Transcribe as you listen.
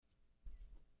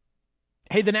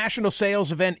Hey, the national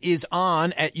sales event is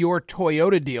on at your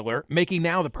Toyota dealer, making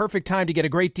now the perfect time to get a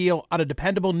great deal on a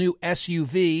dependable new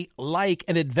SUV like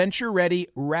an adventure-ready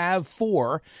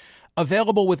RAV4.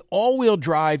 Available with all-wheel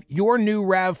drive, your new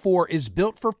RAV4 is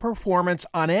built for performance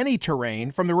on any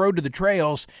terrain, from the road to the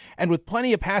trails, and with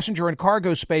plenty of passenger and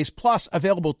cargo space, plus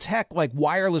available tech like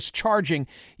wireless charging,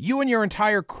 you and your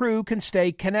entire crew can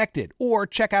stay connected. Or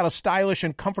check out a stylish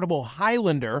and comfortable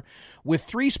Highlander with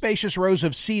 3 spacious rows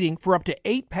of seating for up to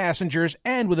 8 passengers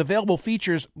and with available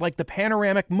features like the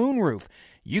panoramic moonroof.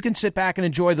 You can sit back and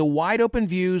enjoy the wide-open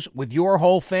views with your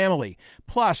whole family.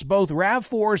 Plus, both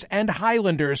RAV4s and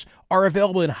Highlanders are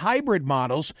available in hybrid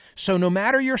models, so no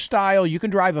matter your style, you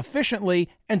can drive efficiently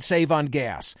and save on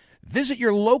gas. Visit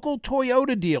your local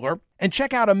Toyota dealer and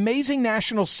check out amazing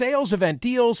national sales event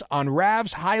deals on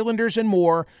RAVs, Highlanders, and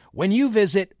more when you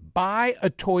visit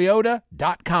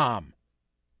buyatoyota.com.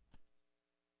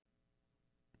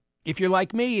 If you're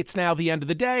like me, it's now the end of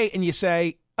the day, and you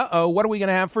say, uh-oh, what are we going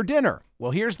to have for dinner?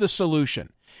 Well, here's the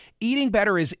solution. Eating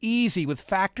better is easy with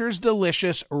Factor's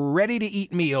delicious,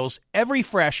 ready-to-eat meals. Every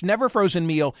fresh, never frozen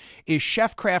meal is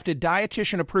chef-crafted,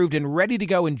 dietitian-approved, and ready to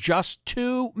go in just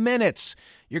 2 minutes.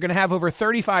 You're going to have over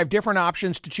 35 different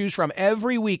options to choose from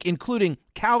every week, including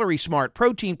Calorie Smart,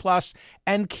 Protein Plus,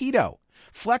 and Keto.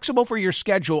 Flexible for your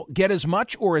schedule, get as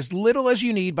much or as little as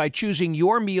you need by choosing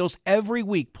your meals every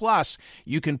week. Plus,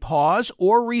 you can pause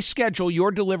or reschedule your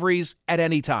deliveries at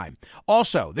any time.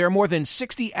 Also, there are more than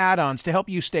 60 add-ons to help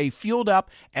you stay fueled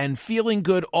up and feeling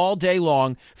good all day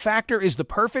long. Factor is the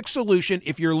perfect solution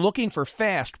if you're looking for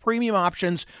fast, premium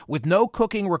options with no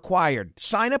cooking required.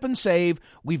 Sign up and save.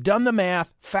 We've done the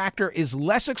math. Factor is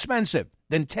less expensive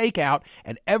than takeout,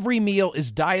 and every meal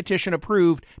is dietitian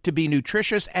approved to be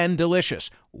nutritious and delicious.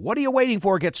 What are you waiting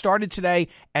for? Get started today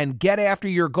and get after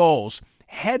your goals.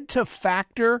 Head to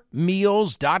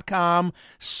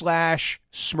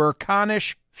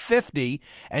factormeals.com/Smerconish50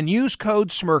 and use code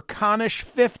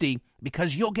Smerconish50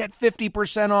 because you'll get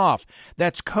 50% off.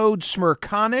 That's code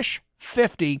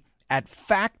Smerconish50 at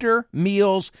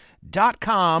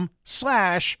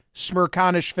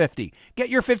factormeals.com/Smerconish50. Get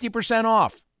your 50%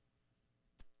 off.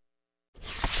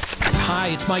 Hi,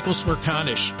 it's Michael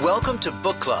Smerconish. Welcome to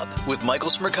Book Club with Michael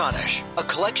Smerconish, a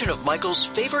collection of Michael's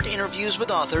favorite interviews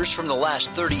with authors from the last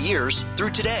 30 years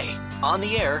through today, on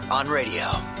the air, on radio.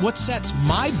 What sets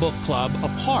my book club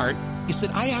apart is that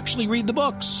I actually read the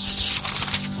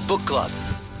books. Book Club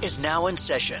is now in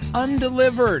session.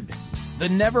 Undelivered, the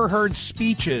never-heard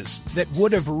speeches that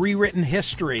would have rewritten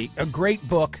history, a great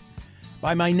book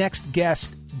by my next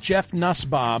guest, Jeff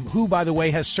Nussbaum, who, by the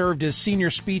way, has served as senior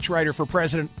speechwriter for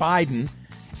President Biden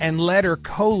and led or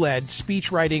co-led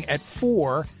speechwriting at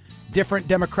 4 different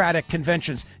Democratic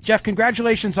conventions. Jeff,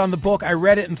 congratulations on the book. I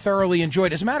read it and thoroughly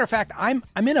enjoyed it. As a matter of fact, I'm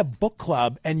in a book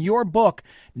club, and your book,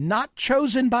 Not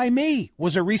Chosen by Me,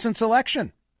 was a recent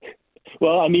selection.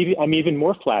 Well, I'm even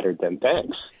more flattered then.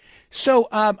 Thanks. So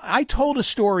I told a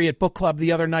story at book club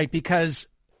the other night because,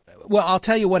 well, I'll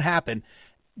tell you what happened.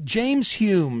 James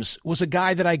Humes was a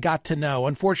guy that I got to know.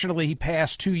 Unfortunately, he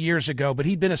passed 2 years ago, but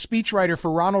he'd been a speechwriter for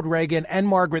Ronald Reagan and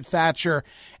Margaret Thatcher.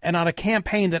 And on a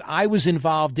campaign that I was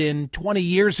involved in 20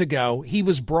 years ago, he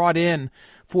was brought in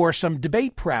for some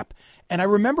debate prep. And I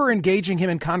remember engaging him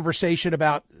in conversation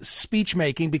about speech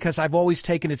making because I've always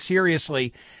taken it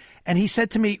seriously. And he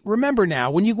said to me, remember now,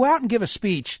 when you go out and give a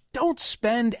speech, don't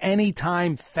spend any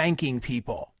time thanking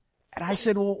people. And I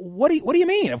said, well, what do you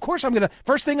mean? Of course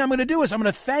first thing I'm going to do is I'm going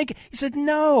to thank. He said,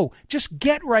 no, just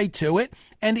get right to it.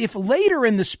 And if later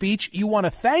in the speech you want to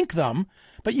thank them,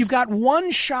 but you've got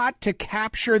one shot to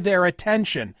capture their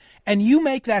attention, and you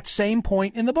make that same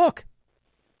point in the book.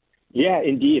 Yeah,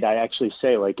 indeed. I actually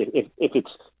say, like, if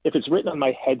it's written on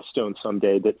my headstone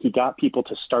someday that he got people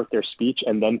to start their speech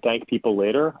and then thank people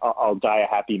later, I'll die a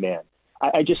happy man.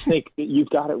 I just think that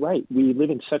you've got it right. We live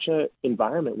in such an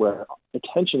environment where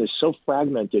attention is so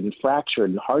fragmented and fractured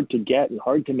and hard to get and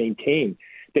hard to maintain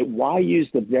that why use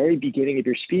the very beginning of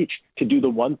your speech to do the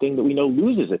one thing that we know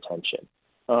loses attention?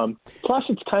 Plus,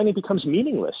 it kind of becomes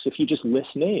meaningless if you just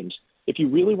list names. If you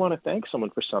really want to thank someone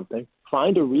for something,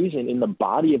 find a reason in the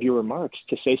body of your remarks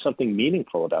to say something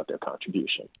meaningful about their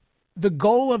contribution. The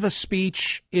goal of a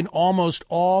speech in almost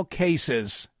all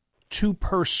cases to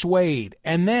persuade.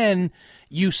 And then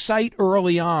you cite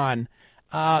early on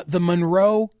the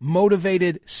Monroe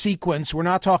motivated sequence. We're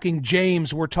not talking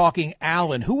James, we're talking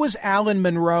Alan. Who was Alan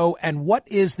Monroe, and what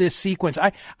is this sequence?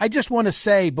 I just want to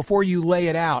say, before you lay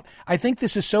it out, I think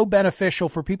this is so beneficial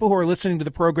for people who are listening to the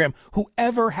program who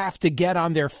ever have to get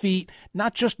on their feet,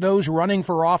 not just those running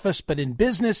for office, but in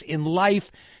business, in life.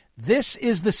 This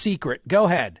is the secret. Go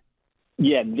ahead.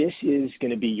 Yeah, this is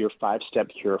going to be your 5-step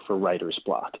cure for writer's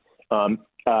block.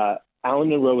 Alan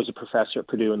Monroe was a professor at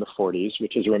Purdue in the 40s,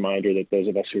 which is a reminder that those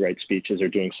of us who write speeches are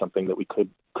doing something that we could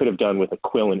have done with a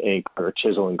quill and ink or a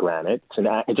chisel and granite.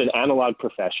 It's an analog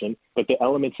profession, but the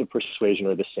elements of persuasion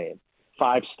are the same.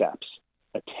 5 steps: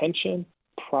 attention,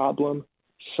 problem,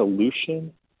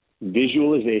 solution,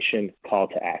 visualization, call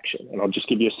to action. And I'll just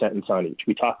give you a sentence on each.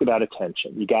 We talked about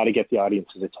attention. You got to get the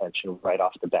audience's attention right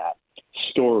off the bat.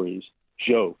 Stories,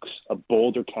 jokes, a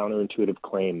bold or counterintuitive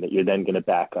claim that you're then going to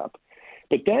back up.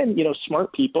 But then,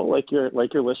 smart people like your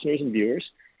listeners and viewers,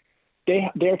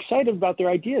 they're excited about their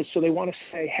ideas. So they want to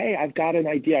say, hey, I've got an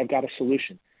idea, I've got a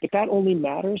solution. But that only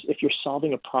matters if you're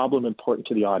solving a problem important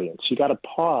to the audience. You got to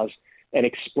pause and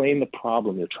explain the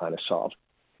problem you're trying to solve.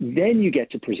 Then you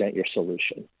get to present your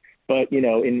solution. But,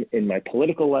 in my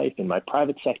political life, in my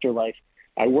private sector life,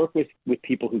 I work with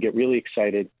people who get really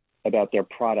excited about their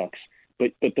products.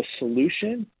 But the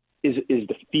solution is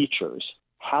the features.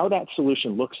 How that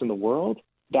solution looks in the world,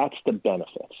 that's the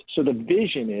benefits. So the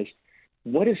vision is,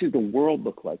 what does the world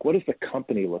look like? What does the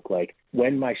company look like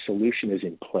when my solution is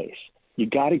in place? You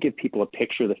got to give people a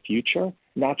picture of the future,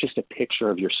 not just a picture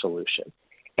of your solution.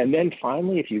 And then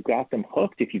finally, if you've got them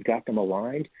hooked, if you've got them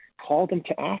aligned, call them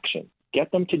to action.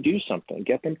 Get them to do something.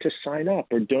 Get them to sign up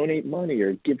or donate money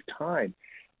or give time.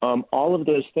 All of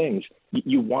those things.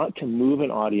 You want to move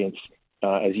an audience,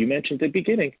 as you mentioned at the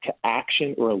beginning, to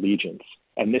action or allegiance.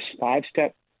 And this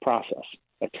 5-step process,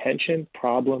 attention,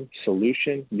 problem,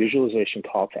 solution, visualization,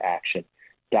 call to action,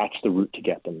 that's the route to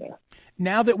get them there.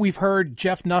 Now that we've heard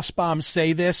Jeff Nussbaum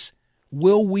say this,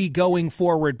 will we going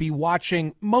forward be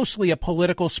watching mostly a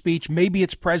political speech? Maybe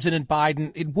it's President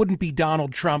Biden. It wouldn't be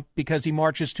Donald Trump because he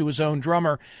marches to his own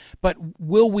drummer. But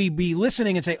will we be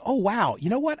listening and say, oh, wow, you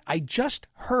know what? I just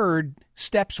heard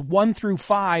steps 1 through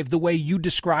 5 the way you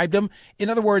described them. In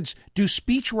other words, do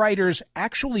speech writers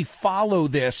actually follow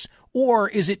this, or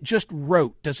is it just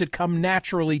rote? Does it come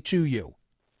naturally to you?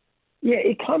 Yeah,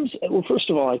 it comes. Well, first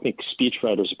of all, I think speech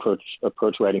writers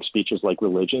approach writing speeches like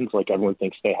religions, like everyone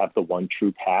thinks they have the one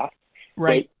true path.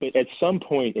 Right. But at some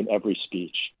point in every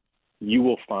speech, you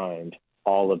will find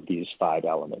all of these 5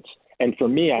 elements. And for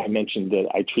me, I mentioned that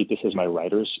I treat this as my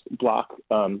writer's block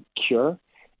cure.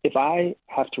 If I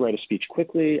have to write a speech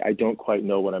quickly, I don't quite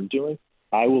know what I'm doing,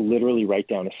 I will literally write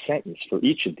down a sentence for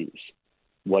each of these.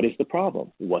 What is the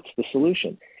problem? What's the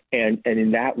solution? And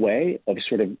in that way of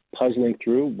sort of puzzling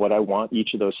through what I want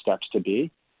each of those steps to be,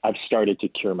 I've started to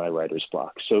cure my writer's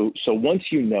block. So once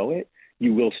you know it,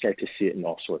 you will start to see it in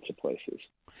all sorts of places.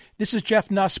 This is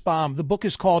Jeff Nussbaum. The book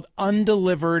is called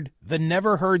Undelivered, The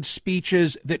Never Heard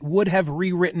Speeches That Would Have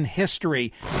Rewritten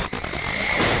History.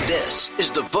 This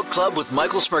is the Book Club with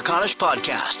Michael Smerconish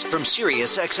podcast from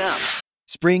SiriusXM.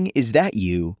 Spring, is that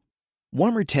you?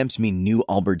 Warmer temps mean new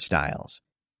Allbirds styles.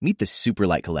 Meet the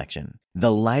Superlight Collection,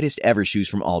 the lightest ever shoes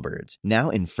from Allbirds, now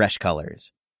in fresh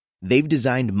colors. They've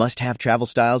designed must-have travel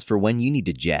styles for when you need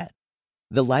to jet.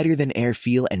 The lighter-than-air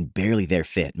feel and barely-there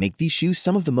fit make these shoes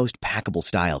some of the most packable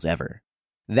styles ever.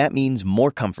 That means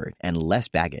more comfort and less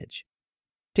baggage.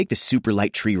 Take the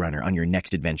Superlight Tree Runner on your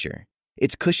next adventure.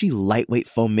 Its cushy, lightweight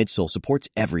foam midsole supports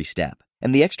every step,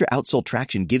 and the extra outsole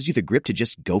traction gives you the grip to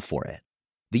just go for it.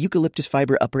 The eucalyptus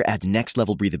fiber upper adds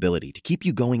next-level breathability to keep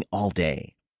you going all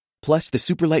day. Plus, the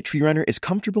Superlight Tree Runner is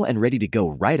comfortable and ready to go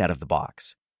right out of the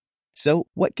box. So,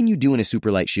 what can you do in a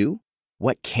Superlight shoe?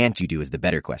 What can't you do is the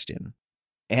better question.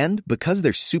 And because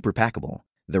they're super packable,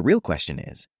 the real question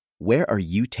is, where are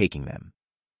you taking them?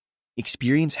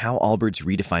 Experience how Allbirds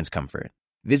redefines comfort.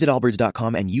 Visit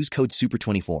allbirds.com and use code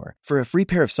SUPER24 for a free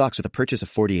pair of socks with a purchase of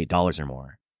 $48 or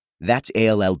more. That's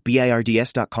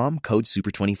ALLBIRDS.com, code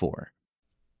SUPER24.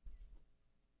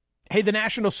 Hey, the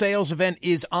national sales event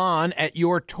is on at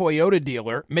your Toyota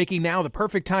dealer, making now the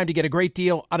perfect time to get a great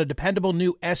deal on a dependable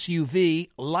new SUV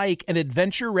like an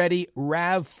adventure-ready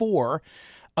RAV4.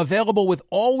 Available with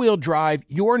all-wheel drive,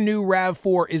 your new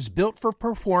RAV4 is built for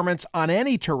performance on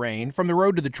any terrain, from the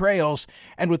road to the trails,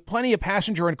 and with plenty of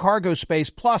passenger and cargo space,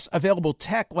 plus available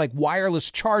tech like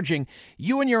wireless charging,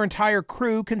 you and your entire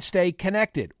crew can stay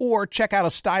connected. Or check out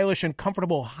a stylish and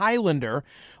comfortable Highlander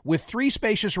with 3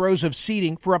 spacious rows of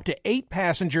seating for up to 8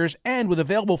 passengers and with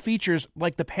available features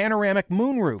like the panoramic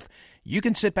moonroof. You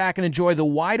can sit back and enjoy the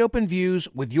wide-open views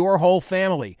with your whole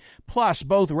family. Plus,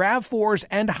 both RAV4s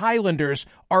and Highlanders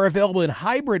are available in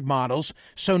hybrid models,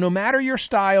 so no matter your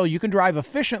style, you can drive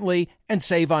efficiently and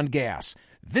save on gas.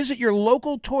 Visit your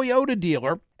local Toyota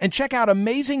dealer and check out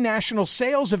amazing national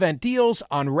sales event deals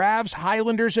on RAVs,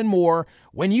 Highlanders, and more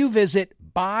when you visit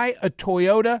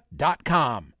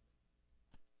buyatoyota.com.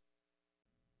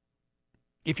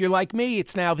 If you're like me,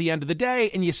 it's now the end of the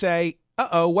day and you say,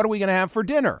 uh-oh, what are we going to have for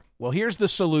dinner? Well, here's the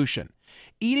solution.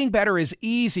 Eating better is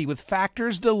easy with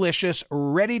Factor's delicious,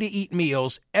 ready-to-eat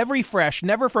meals. Every fresh,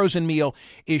 never frozen meal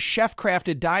is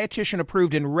chef-crafted,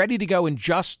 dietitian-approved, and ready to go in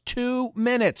just 2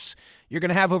 minutes. You're going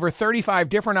to have over 35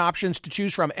 different options to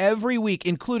choose from every week,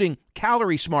 including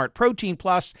Calorie Smart, Protein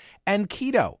Plus, and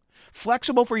Keto.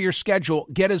 Flexible for your schedule,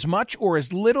 get as much or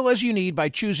as little as you need by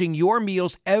choosing your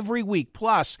meals every week.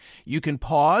 Plus, you can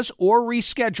pause or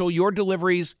reschedule your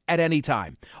deliveries at any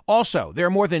time. Also, there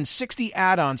are more than 60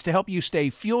 add-ons to help you stay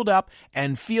fueled up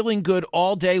and feeling good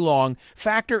all day long.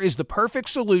 Factor is the perfect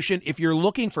solution if you're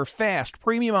looking for fast,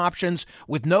 premium options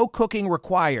with no cooking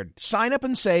required. Sign up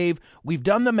and save. We've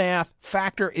done the math.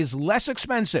 Factor is less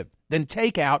expensive than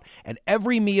takeout, and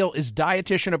every meal is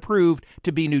dietitian approved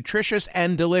to be nutritious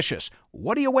and delicious.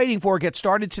 What are you waiting for? Get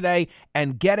started today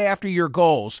and get after your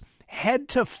goals. Head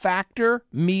to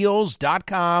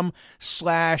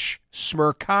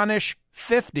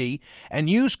factormeals.com/Smerconish50 and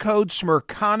use code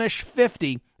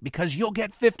Smerconish50 because you'll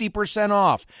get 50%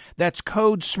 off. That's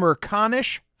code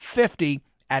Smerconish50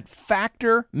 at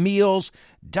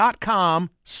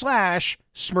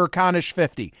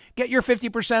factormeals.com/Smerconish50. Get your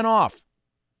 50% off.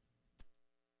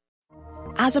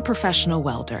 As a professional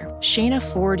welder, Shayna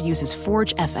Ford uses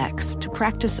Forge FX to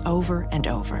practice over and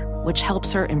over, which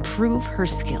helps her improve her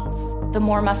skills. The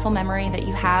more muscle memory that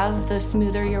you have, the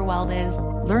smoother your weld is.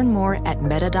 Learn more at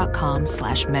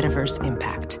meta.com/metaverse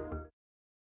impact.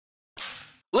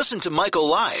 Listen to Michael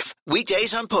live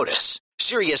weekdays on POTUS,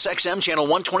 Sirius XM channel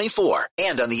 124,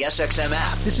 and on the SXM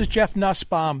app. This is Jeff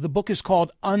Nussbaum. The book is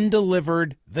called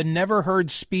Undelivered: The Never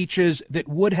Heard Speeches That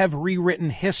Would Have Rewritten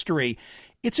History.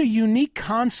 It's a unique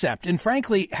concept, and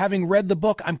frankly, having read the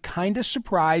book, I'm kind of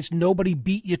surprised nobody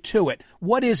beat you to it.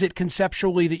 What is it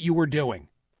conceptually that you were doing?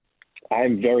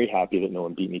 I'm very happy that no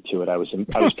one beat me to it. I was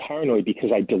paranoid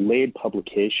because I delayed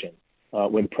publication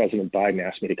when President Biden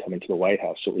asked me to come into the White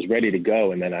House. So it was ready to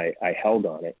go, and then I held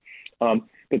on it.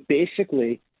 But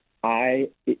basically,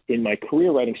 in my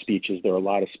career writing speeches, there are a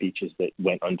lot of speeches that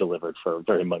went undelivered for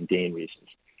very mundane reasons.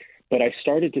 But I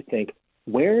started to think,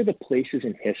 where are the places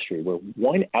in history where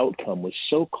one outcome was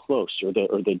so close or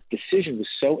the decision was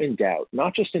so in doubt,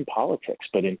 not just in politics,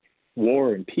 but in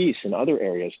war and peace and other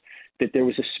areas, that there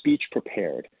was a speech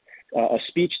prepared, a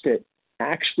speech that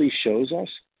actually shows us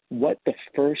what the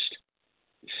first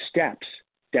steps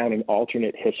down an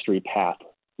alternate history path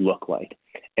look like.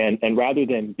 And rather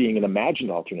than being an imagined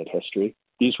alternate history,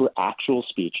 these were actual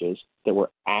speeches that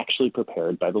were actually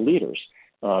prepared by the leaders.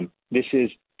 This is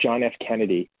John F.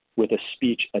 Kennedy with a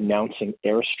speech announcing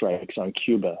airstrikes on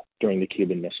Cuba during the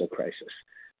Cuban Missile Crisis.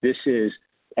 This is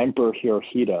Emperor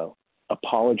Hirohito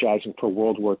apologizing for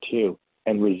World War II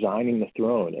and resigning the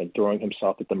throne and throwing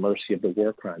himself at the mercy of the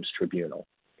War Crimes Tribunal.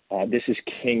 This is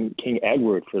King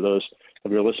Edward, for those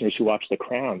of your listeners who watch The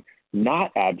Crown,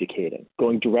 not abdicating,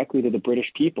 going directly to the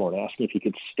British people and asking if he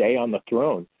could stay on the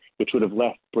throne, which would have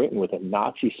left Britain with a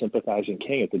Nazi-sympathizing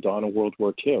king at the dawn of World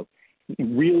War II.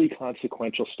 Really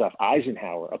consequential stuff.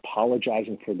 Eisenhower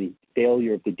apologizing for the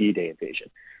failure of the D-Day invasion.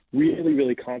 Really,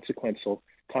 really consequential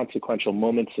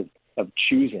moments of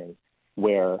choosing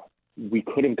where we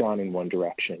could have gone in one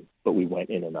direction, but we went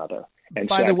in another. And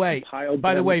by the way, for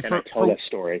that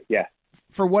story, yeah.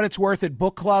 For what it's worth, at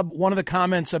Book Club, one of the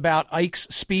comments about Ike's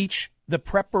speech, the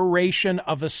preparation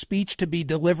of a speech to be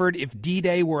delivered if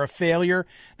D-Day were a failure,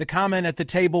 the comment at the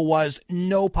table was,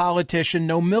 no politician,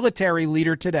 no military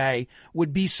leader today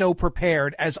would be so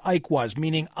prepared as Ike was,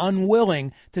 meaning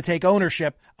unwilling to take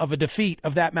ownership of a defeat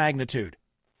of that magnitude.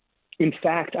 In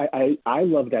fact, I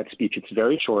love that speech. It's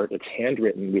very short. It's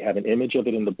handwritten. We have an image of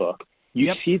it in the book.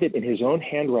 You see that in his own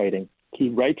handwriting, he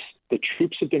writes, the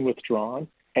troops have been withdrawn,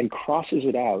 and crosses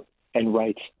it out and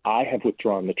writes, I have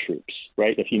withdrawn the troops,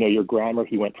 right? If you know your grammar,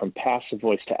 he went from passive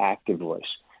voice to active voice.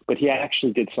 But he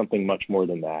actually did something much more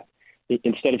than that.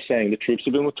 Instead of saying the troops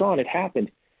have been withdrawn, it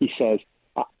happened, he says,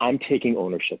 I'm taking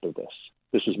ownership of this.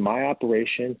 This is my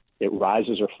operation. It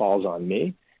rises or falls on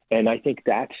me. And I think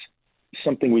that's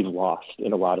something we've lost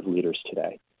in a lot of leaders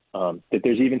today, that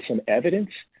there's even some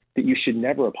evidence that you should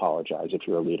never apologize if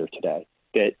you're a leader today,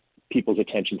 that people's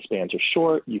attention spans are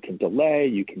short, you can delay,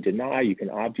 you can deny, you can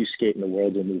obfuscate in the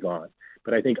world and move on.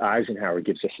 But I think Eisenhower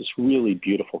gives us this really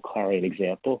beautiful clarion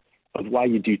example of why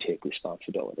you do take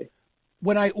responsibility.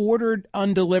 When I ordered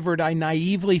Undelivered, I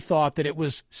naively thought that it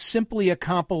was simply a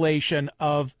compilation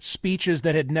of speeches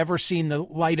that had never seen the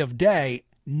light of day,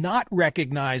 not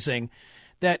recognizing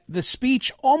that the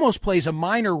speech almost plays a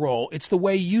minor role. It's the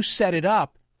way you set it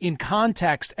up in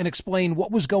context and explain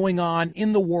what was going on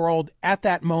in the world at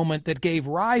that moment that gave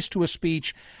rise to a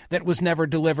speech that was never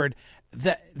delivered.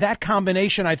 That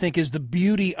combination, I think, is the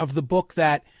beauty of the book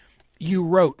that you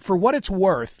wrote. For what it's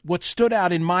worth, what stood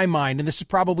out in my mind, and this is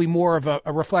probably more of a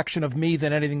reflection of me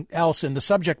than anything else in the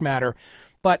subject matter,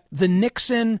 but the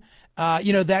Nixon,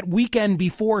 that weekend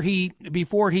before he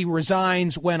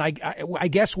resigns, when I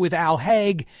guess with Al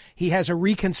Haig, he has a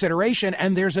reconsideration,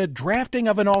 and there's a drafting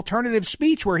of an alternative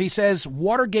speech where he says,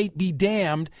 "Watergate be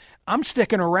damned, I'm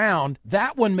sticking around."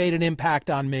 That one made an impact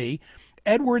on me.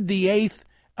 Edward VIII,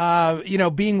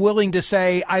 being willing to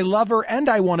say, "I love her and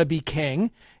I want to be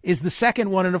king," is the second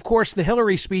one. And of course, the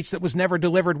Hillary speech that was never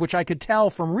delivered, which I could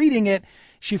tell from reading it,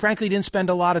 she frankly didn't spend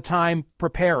a lot of time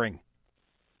preparing.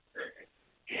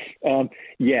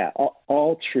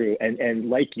 All true. And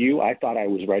like you, I thought I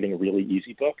was writing a really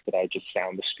easy book, that I just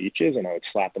found the speeches and I would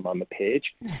slap them on the page.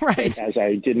 Right. But as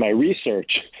I did my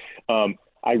research,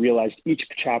 I realized each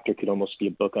chapter could almost be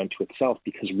a book unto itself,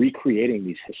 because recreating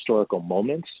these historical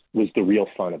moments was the real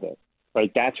fun of it.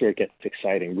 Right? That's where it gets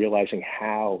exciting, realizing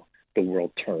how the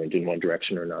world turned in one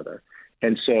direction or another.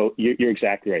 And so you're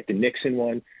exactly right. The Nixon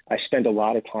one, I spend a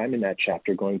lot of time in that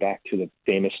chapter going back to the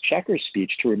famous Chequers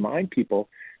speech to remind people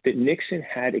that Nixon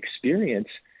had experience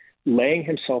laying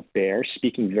himself bare,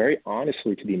 speaking very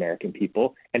honestly to the American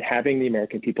people, and having the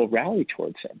American people rally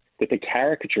towards him. That the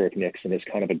caricature of Nixon is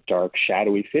kind of a dark,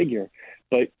 shadowy figure,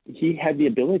 but he had the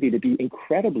ability to be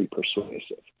incredibly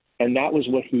persuasive. And that was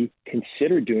what he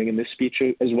considered doing in this speech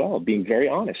as well, being very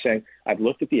honest, saying, "I've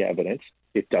looked at the evidence.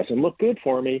 It doesn't look good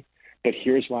for me, but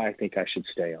here's why I think I should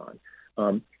stay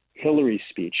on." Hillary's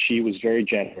speech, she was very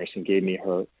generous and gave me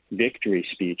her victory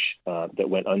speech that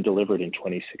went undelivered in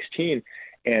 2016.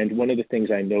 And one of the things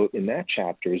I note in that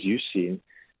chapter, as you've seen,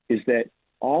 is that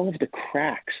all of the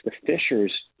cracks, the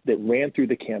fissures that ran through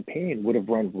the campaign would have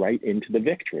run right into the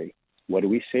victory. What do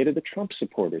we say to the Trump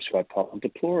supporters, who I call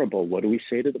deplorable? What do we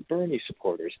say to the Bernie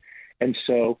supporters? And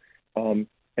so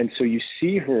you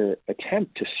see her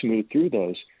attempt to smooth through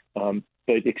those,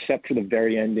 but except for the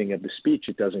very ending of the speech,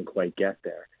 it doesn't quite get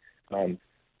there. And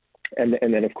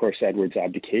then, of course, Edward's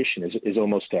abdication is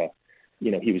almost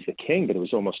he was the king, but it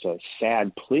was almost a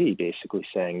sad plea, basically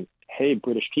saying, "Hey,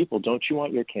 British people, don't you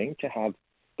want your king to have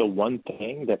the one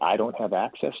thing that I don't have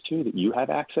access to, that you have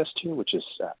access to, which is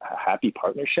a happy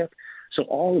partnership?" So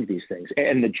all of these things,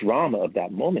 and the drama of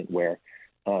that moment where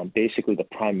basically the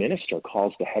prime minister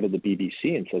calls the head of the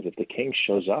BBC and says, if the king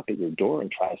shows up at your door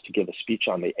and tries to give a speech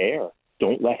on the air,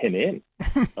 don't let him in.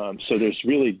 So there's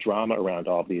really drama around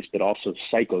all of these, but also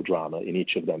psychodrama in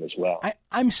each of them as well.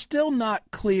 I'm still not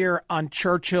clear on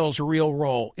Churchill's real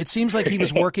role. It seems like he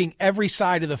was working every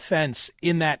side of the fence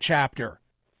in that chapter.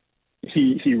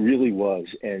 He really was.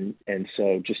 And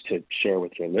so just to share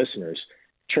with your listeners,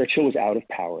 Churchill was out of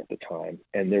power at the time.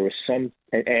 And there was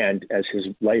and as his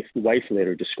wife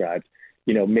later described,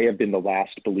 may have been the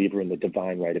last believer in the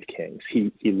divine right of kings.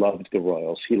 He loved the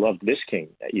royals. He loved this king,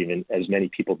 even as many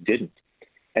people didn't.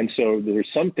 And so there was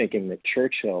some thinking that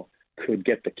Churchill could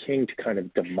get the king to kind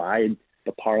of divide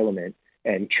the parliament,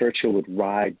 and Churchill would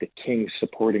ride the king's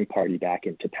supporting party back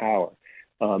into power.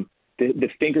 The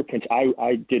fingerprints,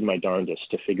 I did my darndest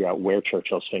to figure out where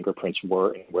Churchill's fingerprints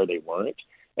were and where they weren't.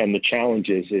 And the challenge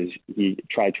is he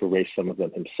tried to erase some of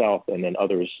them himself, and then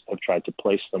others have tried to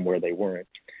place them where they weren't.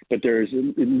 But at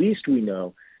least we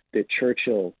know that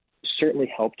Churchill certainly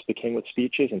helped the king with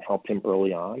speeches and helped him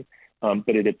early on.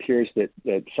 But it appears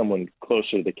that someone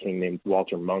closer to the king named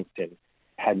Walter Monckton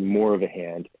had more of a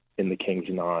hand in the king's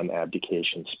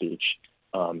non-abdication speech.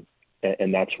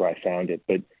 And that's where I found it.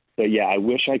 But yeah, I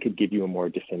wish I could give you a more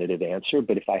definitive answer.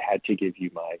 But if I had to give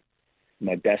you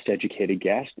my best educated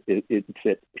guess, it's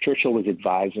that Churchill was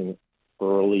advising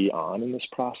early on in this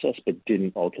process, but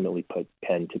didn't ultimately put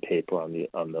pen to paper on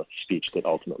the speech that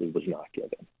ultimately was not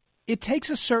given. It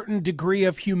takes a certain degree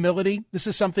of humility. This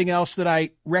is something else that I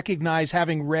recognize,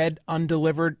 having read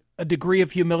Undelivered, a degree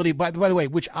of humility, by the way,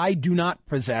 which I do not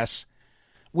possess,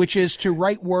 which is to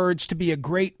write words, to be a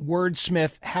great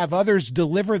wordsmith, have others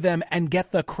deliver them and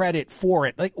get the credit for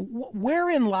it. Like,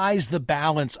 wherein lies the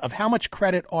balance of how much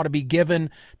credit ought to be given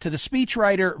to the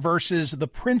speechwriter versus the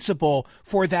principal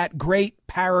for that great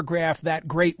paragraph, that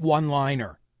great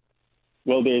one-liner?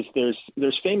 Well,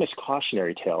 there's famous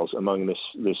cautionary tales among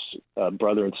this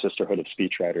brother and sisterhood of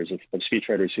speechwriters, of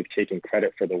speechwriters who've taken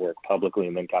credit for the work publicly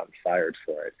and then gotten fired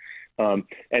for it.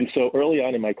 And so early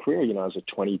on in my career, I was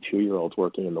a 22-year-old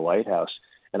working in the White House,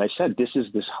 and I said, this is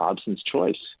this Hobson's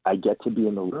choice. I get to be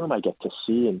in the room, I get to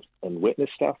see and witness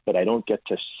stuff, but I don't get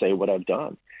to say what I've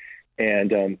done.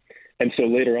 And And so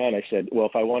later on, I said, well,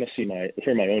 if I want to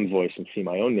hear my own voice and see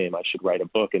my own name, I should write a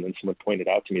book. And then someone pointed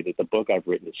out to me that the book I've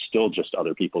written is still just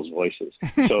other people's voices.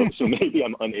 So maybe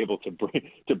I'm unable to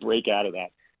break out of that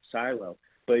silo.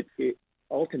 But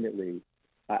ultimately,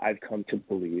 I've come to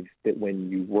believe that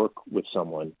when you work with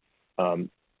someone,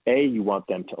 you want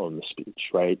them to own the speech,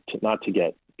 right? Not to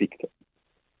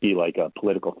be like a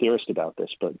political theorist about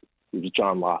this, but it was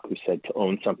John Locke who said to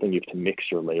own something, you have to mix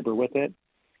your labor with it.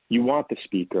 You want the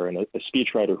speaker, and a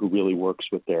speechwriter who really works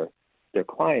with their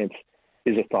clients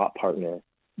is a thought partner,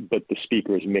 but the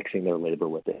speaker is mixing their labor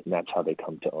with it, and that's how they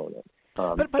come to own it.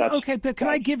 But can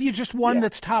I give you just one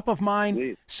that's top of mind?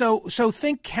 Please. So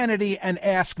think Kennedy and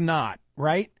ask not,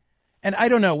 right? And I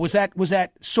don't know, was that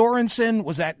Sorensen?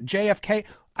 Was that JFK?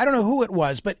 I don't know who it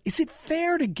was, but is it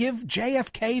fair to give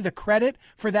JFK the credit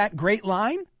for that great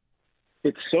line?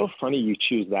 It's so funny you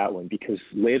choose that one, because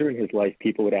later in his life,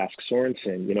 people would ask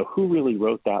Sorensen, who really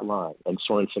wrote that line? And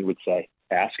Sorensen would say,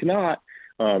 ask not,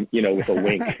 with a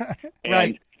wink.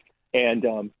 Right.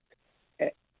 And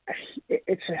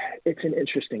it's an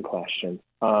interesting question.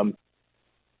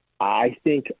 I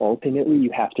think ultimately you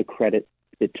have to credit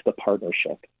it to the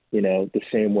partnership, the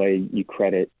same way you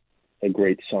credit a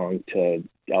great song to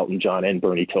Elton John and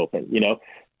Bernie Taupin,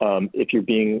 if you're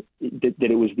that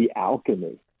it was the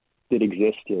alchemy that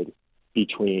existed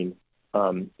between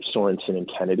Sorensen and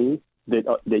Kennedy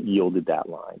that yielded that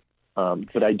line.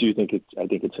 But I do think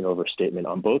it's an overstatement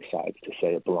on both sides to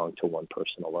say it belonged to one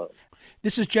person alone.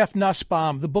 This is Jeff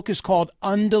Nussbaum. The book is called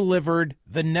Undelivered: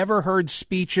 The Never Heard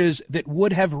Speeches That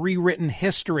Would Have Rewritten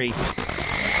History.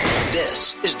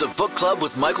 This is the Book Club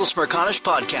with Michael Smerconish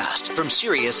podcast from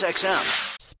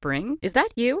SiriusXM. Spring? Is that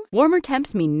you? Warmer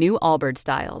temps mean new Allbirds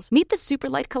styles. Meet the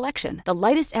Superlight Collection, the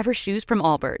lightest ever shoes from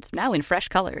Allbirds, now in fresh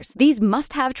colors. These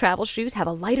must-have travel shoes have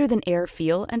a lighter-than-air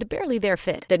feel and a barely-there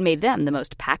fit that made them the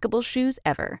most packable shoes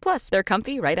ever. Plus, they're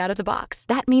comfy right out of the box.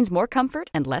 That means more comfort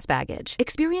and less baggage.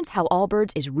 Experience how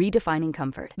Allbirds is redefining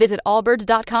comfort. Visit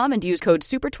allbirds.com and use code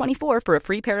SUPER24 for a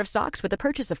free pair of socks with a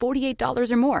purchase of $48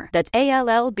 or more. That's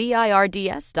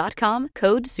ALLBIRDS.com,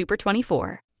 code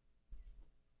SUPER24.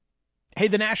 Hey,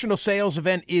 the national sales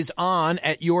event is on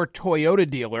at your Toyota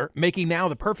dealer, making now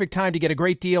the perfect time to get a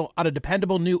great deal on a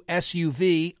dependable new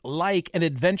SUV like an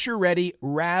adventure-ready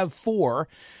RAV4.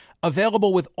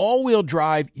 Available with all-wheel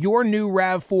drive, your new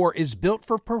RAV4 is built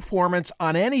for performance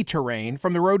on any terrain,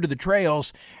 from the road to the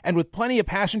trails, and with plenty of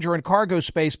passenger and cargo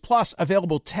space, plus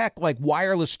available tech like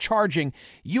wireless charging,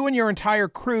 you and your entire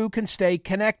crew can stay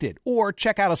connected. Or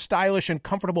check out a stylish and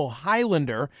comfortable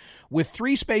Highlander with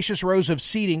 3 spacious rows of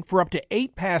seating for up to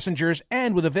 8 passengers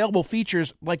and with available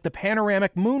features like the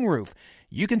panoramic moonroof.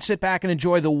 You can sit back and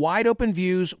enjoy the wide-open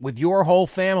views with your whole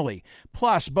family.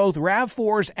 Plus, both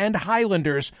RAV4s and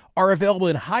Highlanders are available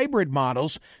in hybrid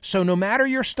models, so no matter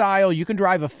your style, you can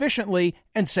drive efficiently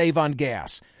and save on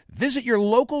gas. Visit your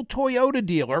local Toyota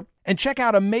dealer and check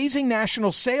out amazing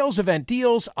national sales event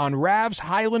deals on RAVs,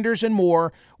 Highlanders, and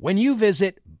more when you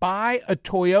visit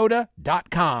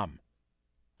buyatoyota.com.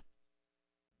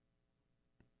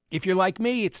 If you're like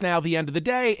me, it's now the end of the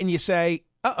day, and you say,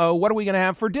 what are we going to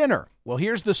have for dinner? Well,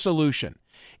 here's the solution.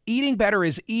 Eating better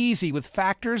is easy with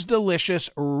Factor's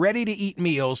delicious, ready-to-eat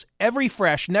meals. Every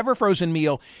fresh, never-frozen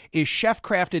meal is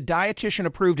chef-crafted,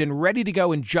 dietitian-approved, and ready to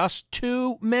go in just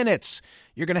 2 minutes.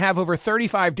 You're going to have over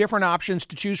 35 different options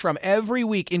to choose from every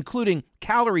week, including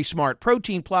Calorie Smart,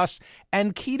 Protein Plus,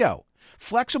 and Keto.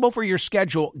 Flexible for your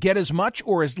schedule, get as much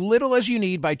or as little as you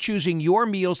need by choosing your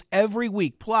meals every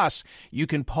week. Plus, you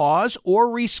can pause or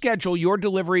reschedule your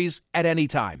deliveries at any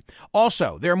time.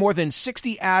 Also, there are more than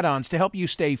 60 add-ons to help you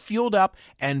stay fueled up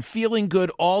and feeling good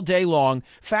all day long.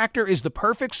 Factor is the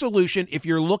perfect solution if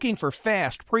you're looking for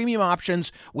fast, premium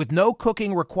options with no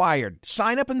cooking required.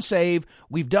 Sign up and save.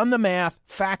 We've done the math.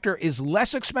 Factor is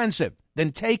less expensive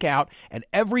than takeout, and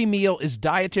every meal is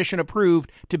dietitian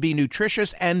approved to be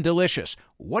nutritious and delicious.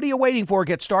 What are you waiting for?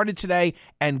 Get started today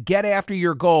and get after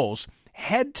your goals.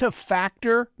 Head to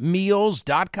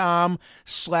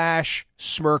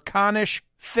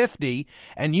factormeals.com/Smerconish50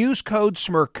 and use code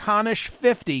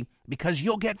Smerconish50 because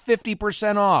you'll get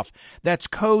 50% off. That's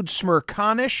code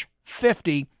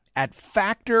Smerconish50 at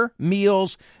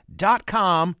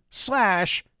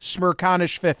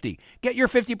factormeals.com/Smerconish50. Get your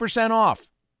 50% off.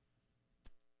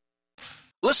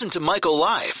 Listen to Michael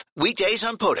live weekdays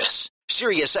on POTUS,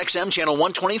 SiriusXM Channel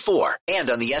 124, and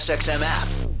on the SXM app.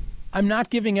 I'm not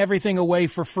giving everything away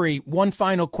for free. One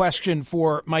final question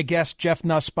for my guest, Jeff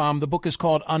Nussbaum. The book is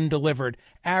called Undelivered.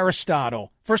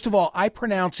 Aristotle. First of all, I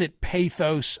pronounce it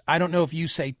pathos. I don't know if you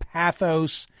say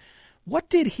pathos. What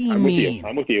did he I'm mean?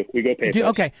 I'm with you. We go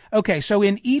pathos. Okay. So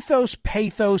in ethos,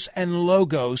 pathos, and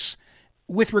logos,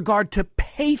 with regard to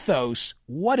pathos,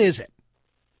 what is it?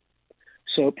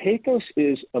 So pathos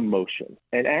is emotion.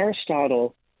 And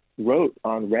Aristotle wrote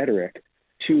on rhetoric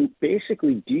to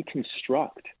basically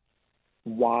deconstruct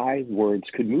why words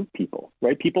could move people,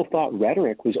 right? People thought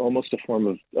rhetoric was almost a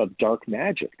form of dark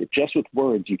magic, that just with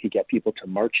words you could get people to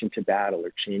march into battle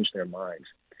or change their minds.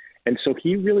 And so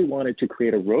he really wanted to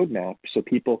create a roadmap so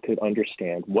people could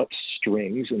understand what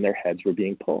strings in their heads were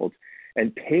being pulled.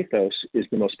 And pathos is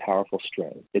the most powerful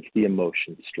string. It's the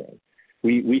emotion string.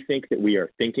 We think that we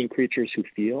are thinking creatures who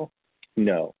feel.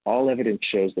 No, all evidence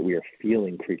shows that we are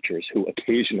feeling creatures who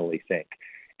occasionally think.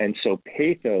 And so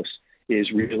pathos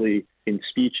is really, in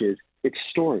speeches, it's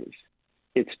stories.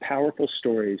 It's powerful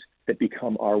stories that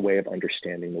become our way of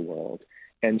understanding the world.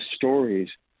 And stories,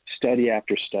 study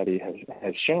after study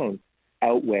has shown,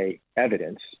 outweigh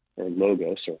evidence or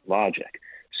logos or logic.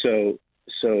 So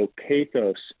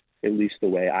pathos, at least the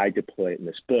way I deploy it in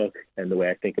this book and the way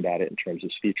I think about it in terms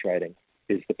of speech writing,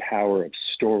 is the power of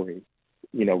story,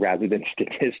 rather than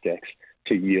statistics,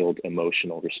 to yield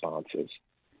emotional responses.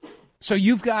 So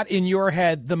you've got in your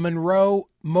head the Monroe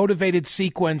motivated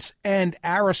sequence and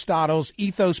Aristotle's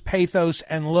ethos, pathos,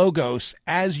 and logos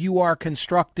as you are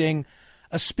constructing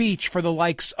a speech for the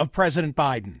likes of President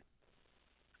Biden.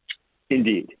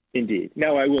 Indeed.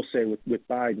 Now, I will say with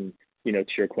Biden, to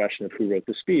your question of who wrote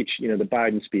the speech, the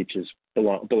Biden speeches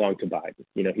belong to Biden.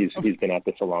 He's been at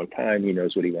this a long time. He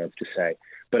knows what he wants to say.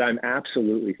 But I'm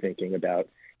absolutely thinking about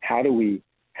how do we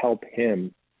help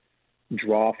him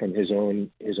draw from his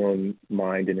own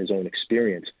mind and his own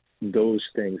experience those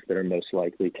things that are most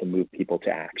likely to move people to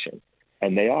action.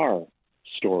 And they are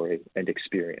story and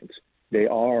experience. They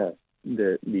are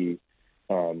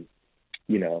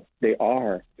they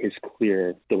are his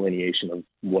clear delineation of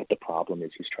what the problem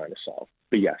is he's trying to solve.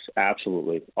 But yes,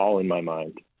 absolutely, all in my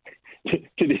mind. to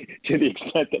the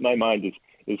extent that my mind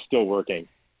is still working,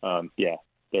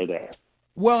 they're there.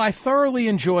 Well, I thoroughly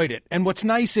enjoyed it. And what's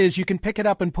nice is you can pick it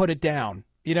up and put it down.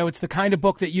 It's the kind of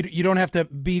book that you don't have to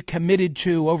be committed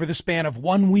to over the span of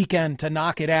one weekend to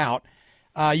knock it out.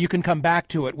 You can come back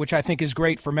to it, which I think is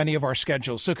great for many of our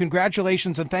schedules. So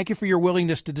congratulations, and thank you for your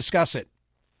willingness to discuss it.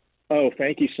 Oh,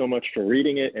 thank you so much for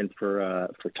reading it and for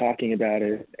talking about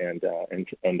it.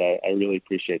 And I really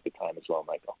appreciate the time as well,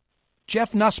 Michael.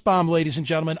 Jeff Nussbaum, ladies and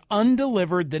gentlemen,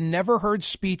 undelivered, the never-heard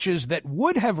speeches that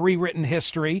would have rewritten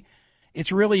history.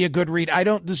 It's really a good read. I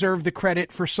don't deserve the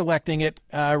credit for selecting it.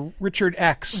 Richard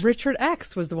X. Richard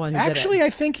X was the one who did it. Actually, I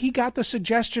think he got the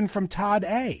suggestion from Todd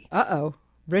A. Uh-oh.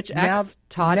 Rich X,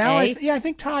 Todd A? I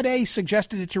think Todd A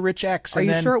suggested it to Rich X. Are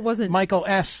you sure it wasn't Michael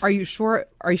S? Are you sure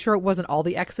it wasn't all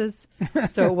the X's?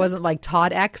 So it wasn't like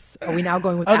Todd X? Are we now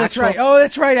going with that's right. Oh,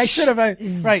 that's right. I should have.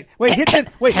 Right.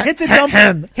 Hit the dump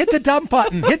button. Hit the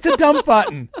dump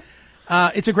button.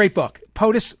 It's a great book.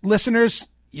 POTUS listeners,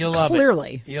 you'll love it.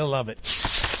 Clearly. You'll love it.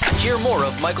 Hear more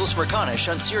of Michael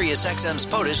Smerconish on SiriusXM's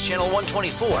POTUS Channel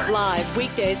 124. Live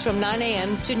weekdays from 9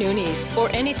 a.m. to noon East or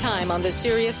anytime on the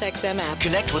SiriusXM app.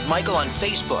 Connect with Michael on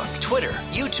Facebook, Twitter,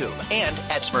 YouTube, and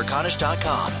at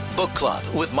Smerconish.com. Book Club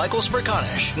with Michael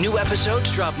Smerconish. New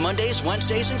episodes drop Mondays,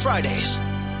 Wednesdays, and Fridays.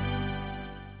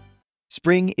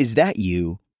 Spring, is that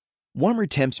you? Warmer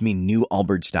temps mean new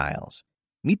Allbirds styles.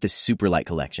 Meet the Superlight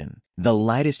Collection, the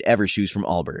lightest ever shoes from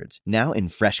Allbirds, now in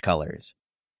fresh colors.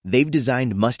 They've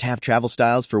designed must-have travel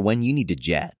styles for when you need to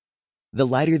jet. The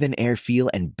lighter-than-air feel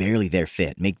and barely-there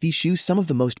fit make these shoes some of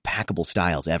the most packable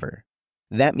styles ever.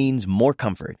 That means more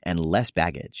comfort and less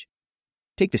baggage.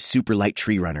 Take the Superlight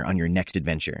Tree Runner on your next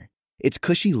adventure. Its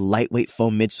cushy, lightweight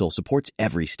foam midsole supports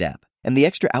every step, and the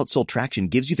extra outsole traction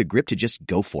gives you the grip to just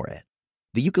go for it.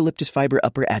 The eucalyptus fiber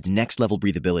upper adds next-level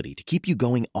breathability to keep you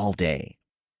going all day.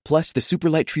 Plus, the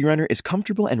Superlight Tree Runner is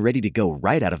comfortable and ready to go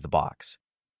right out of the box.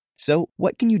 So,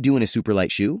 what can you do in a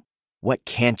Superlight shoe? What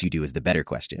can't you do is the better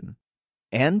question.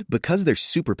 And because they're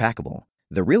super packable,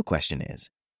 the real question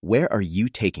is, where are you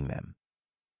taking them?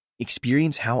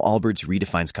 Experience how Allbirds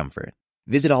redefines comfort.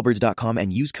 Visit allbirds.com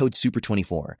and use code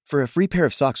SUPER24 for a free pair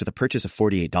of socks with a purchase of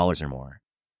 $48 or more.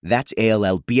 That's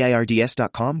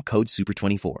ALLBIRDS.com, code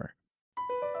SUPER24.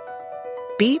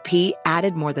 BP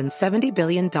added more than $70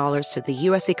 billion to the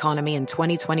U.S. economy in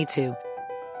 2022.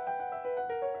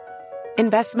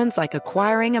 Investments like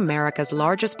acquiring America's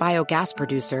largest biogas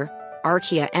producer,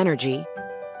 Archaea Energy,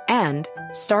 and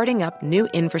starting up new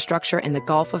infrastructure in the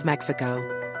Gulf of Mexico.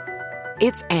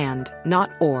 It's and,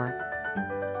 not or.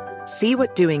 See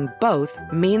what doing both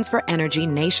means for energy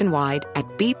nationwide at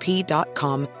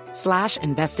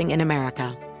bp.com/investing in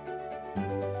America.